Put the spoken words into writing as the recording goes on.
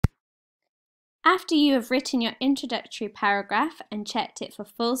After you have written your introductory paragraph and checked it for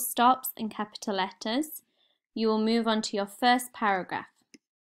full stops and capital letters, you will move on to your first paragraph.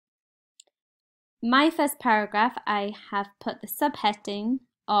 My first paragraph, I have put the subheading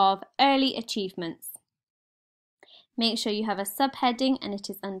of Early Achievements. Make sure you have a subheading and it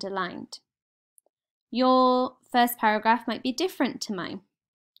is underlined. Your first paragraph might be different to mine.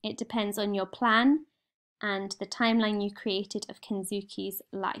 It depends on your plan and the timeline you created of Kensuke's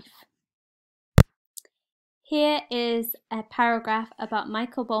life. Here is a paragraph about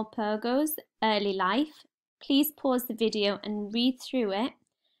Michael Walpurgo's early life. Please pause the video and read through it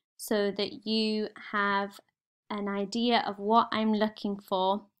so that you have an idea of what I'm looking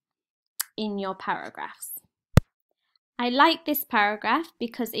for in your paragraphs. I like this paragraph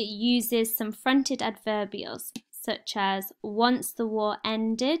because it uses some fronted adverbials such as once the war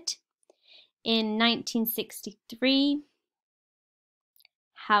ended, in 1963,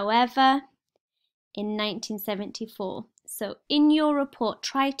 however, in 1974. So in your report,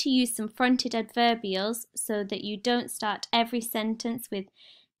 try to use some fronted adverbials so that you don't start every sentence with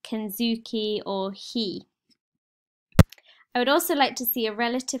Kensuke or he. I would also like to see a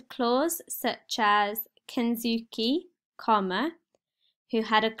relative clause such as Kensuke, comma, who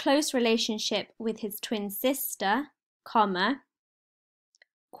had a close relationship with his twin sister, comma,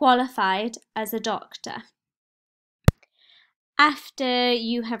 qualified as a doctor. After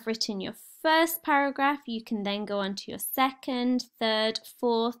you have written your first paragraph, you can then go on to your second, third,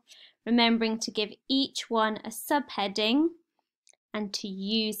 fourth, remembering to give each one a subheading and to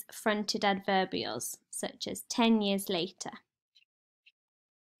use fronted adverbials such as 10 years later.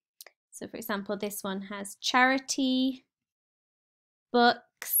 So for example, this one has charity,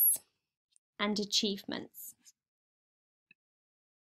 books, and achievements.